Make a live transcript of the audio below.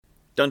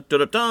Dun dun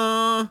dun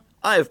dun!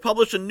 I have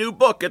published a new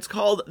book. It's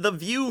called The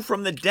View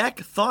from the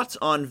Deck, Thoughts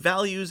on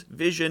Values,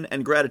 Vision,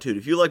 and Gratitude.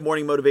 If you like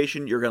morning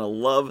motivation, you're going to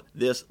love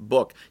this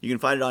book. You can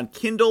find it on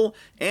Kindle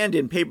and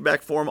in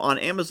paperback form on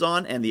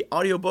Amazon, and the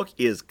audiobook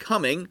is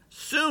coming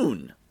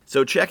soon.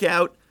 So check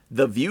out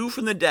The View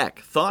from the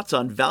Deck, Thoughts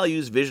on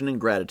Values, Vision, and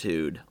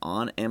Gratitude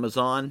on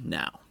Amazon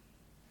now.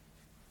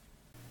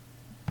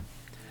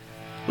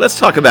 Let's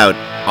talk about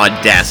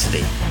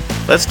audacity.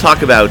 Let's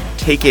talk about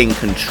taking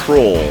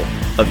control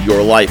of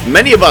your life.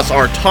 Many of us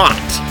are taught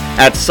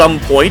at some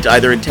point,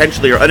 either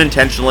intentionally or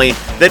unintentionally,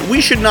 that we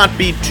should not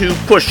be too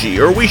pushy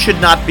or we should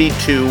not be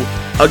too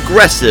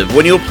aggressive.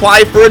 When you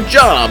apply for a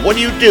job, what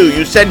do?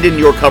 You send in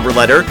your cover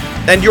letter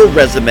and your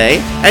resume,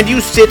 and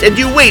you sit and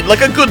you wait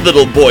like a good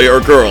little boy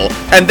or girl.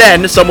 And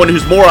then someone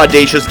who's more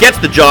audacious gets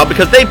the job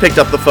because they picked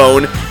up the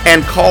phone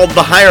and called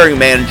the hiring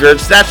manager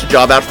and snatched the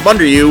job out from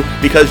under you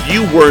because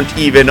you weren't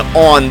even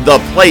on the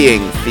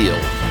playing field.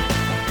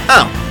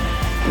 Oh,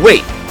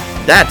 wait,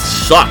 that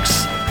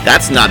sucks.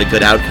 That's not a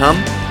good outcome.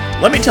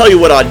 Let me tell you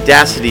what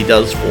Audacity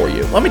does for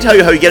you. Let me tell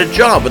you how you get a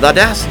job with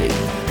Audacity.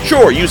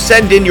 Sure, you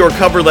send in your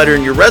cover letter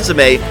and your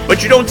resume,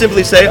 but you don't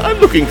simply say, I'm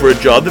looking for a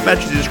job that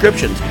matches the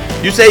descriptions.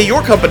 You say,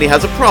 your company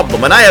has a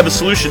problem, and I have a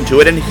solution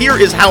to it, and here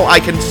is how I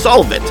can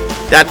solve it.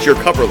 That's your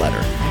cover letter.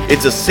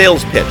 It's a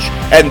sales pitch.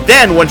 And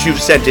then, once you've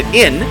sent it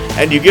in,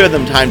 and you give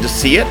them time to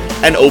see it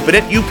and open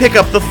it, you pick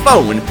up the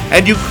phone,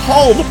 and you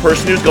call the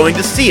person who's going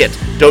to see it.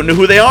 Don't know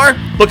who they are?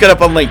 Look it up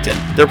on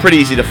LinkedIn. They're pretty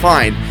easy to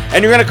find.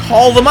 And you're going to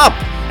call them up,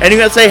 and you're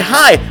going to say,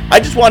 hi, I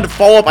just wanted to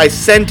follow up. I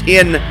sent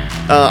in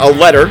a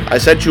letter. I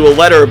sent you a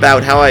letter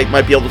about how I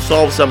might be able to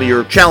solve some of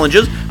your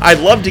challenges. I'd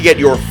love to get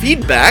your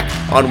feedback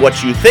on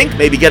what you think,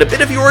 maybe get a bit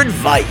of your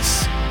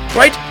advice,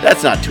 right?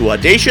 That's not too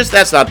audacious.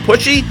 That's not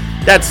pushy.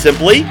 That's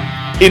simply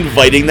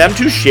inviting them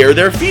to share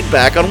their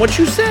feedback on what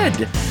you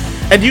said.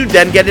 And you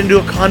then get into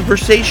a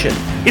conversation.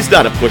 It's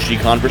not a pushy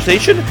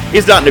conversation.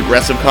 It's not an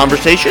aggressive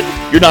conversation.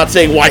 You're not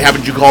saying, why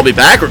haven't you called me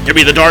back or give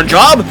me the darn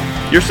job?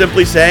 You're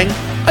simply saying,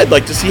 I'd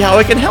like to see how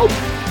I can help.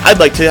 I'd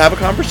like to have a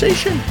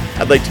conversation.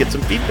 I'd like to get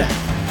some feedback.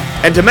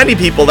 And to many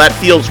people, that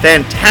feels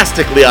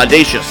fantastically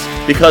audacious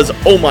because,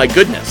 oh my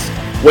goodness,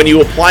 when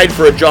you applied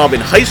for a job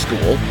in high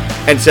school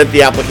and sent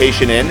the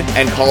application in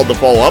and called the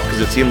follow-up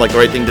because it seemed like the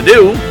right thing to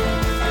do,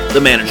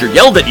 the manager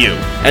yelled at you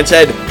and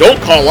said, don't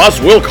call us,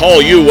 we'll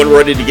call you when we're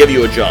ready to give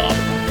you a job.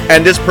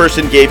 And this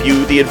person gave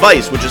you the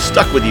advice, which has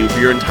stuck with you for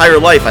your entire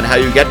life on how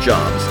you get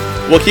jobs.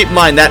 Well, keep in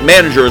mind, that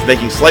manager is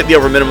making slightly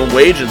over minimum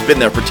wage and has been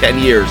there for 10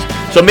 years.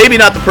 So maybe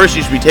not the person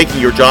you should be taking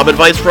your job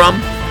advice from,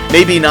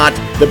 maybe not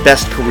the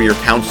best career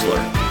counselor.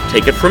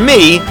 Take it from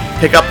me,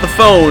 pick up the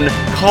phone,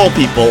 call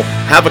people,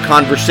 have a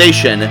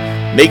conversation,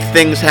 make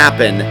things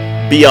happen,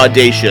 be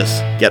audacious,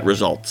 get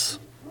results.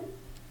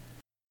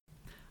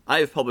 I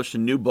have published a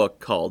new book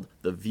called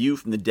The View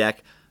from the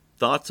Deck,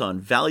 Thoughts on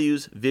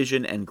Values,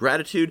 Vision, and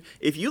Gratitude.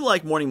 If you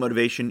like morning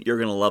motivation, you're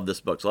going to love this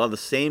book. It's a lot of the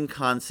same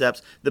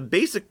concepts. The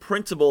basic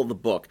principle of the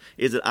book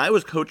is that I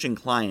was coaching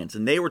clients,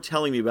 and they were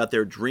telling me about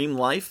their dream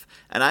life,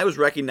 and I was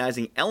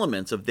recognizing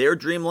elements of their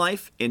dream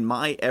life in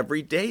my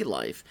everyday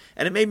life.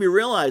 And it made me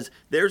realize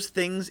there's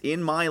things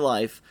in my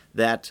life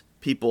that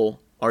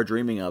people are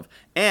dreaming of.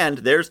 And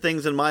there's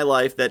things in my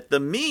life that the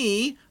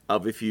me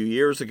of a few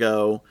years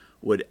ago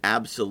would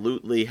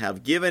absolutely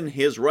have given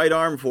his right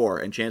arm for,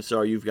 and chances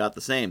are you've got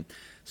the same.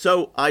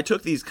 So I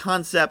took these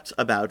concepts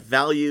about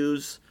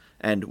values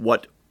and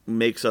what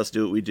makes us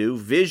do what we do,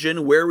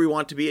 vision, where we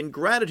want to be, and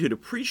gratitude,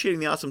 appreciating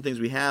the awesome things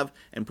we have,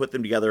 and put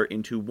them together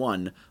into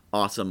one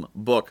awesome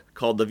book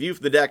called The View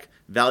from the Deck,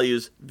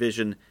 Values,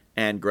 Vision,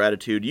 and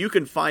Gratitude. You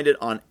can find it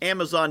on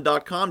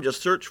Amazon.com.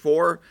 Just search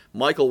for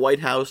Michael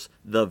Whitehouse,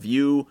 The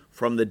View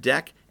from the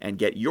Deck, and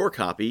get your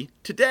copy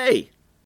today.